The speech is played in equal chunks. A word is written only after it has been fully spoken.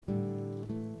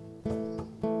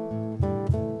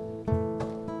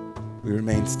We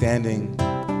remain standing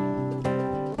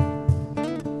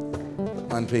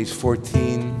on page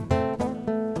 14,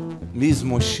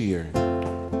 Mizmor Shir.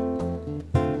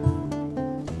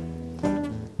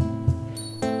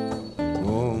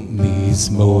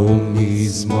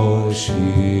 Mizmor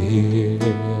Shir,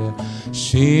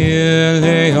 Shir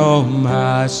LeYom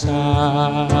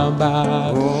HaShabbat.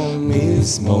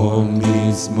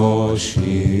 Mizmor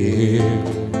Shir,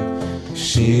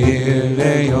 Shir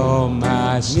LeYom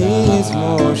HaShabbat.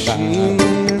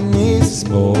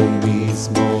 Mizmor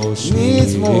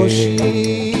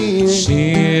Shir,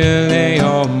 Shir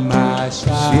LeYom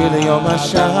HaShabbat.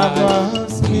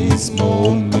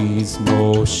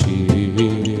 Mizmor Shir,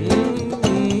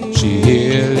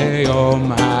 Shir LeYom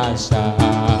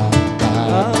HaShabbat.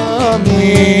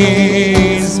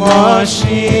 Mizmor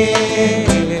Shir,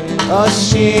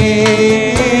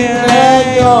 Shir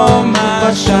LeYom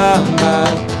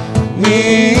HaShabbat.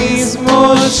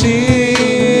 Mizmor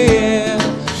Shir,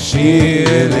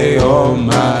 Shir LeYom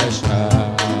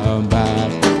HaShabbat.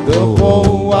 The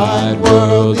whole wide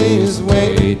world is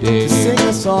waiting to Sing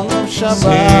a song of Shabbat.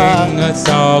 Sing a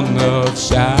song of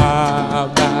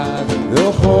Shabbat.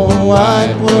 The whole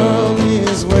wide world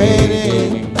is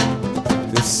waiting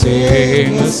to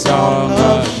sing a song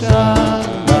of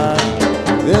Shabbat.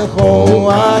 The whole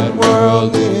wide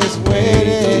world is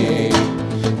waiting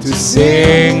to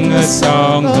sing a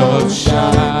song of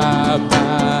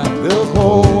Shabbat. The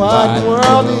whole wide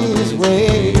world is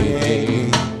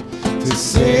waiting to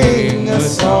sing a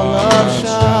song of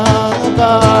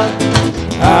Shabbat.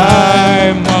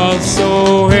 I'm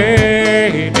also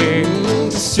waiting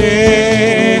to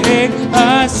sing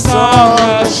a song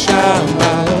of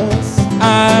Shabbat.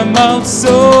 I'm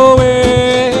also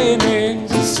waiting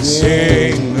to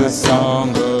sing a song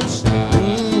of Shabbat.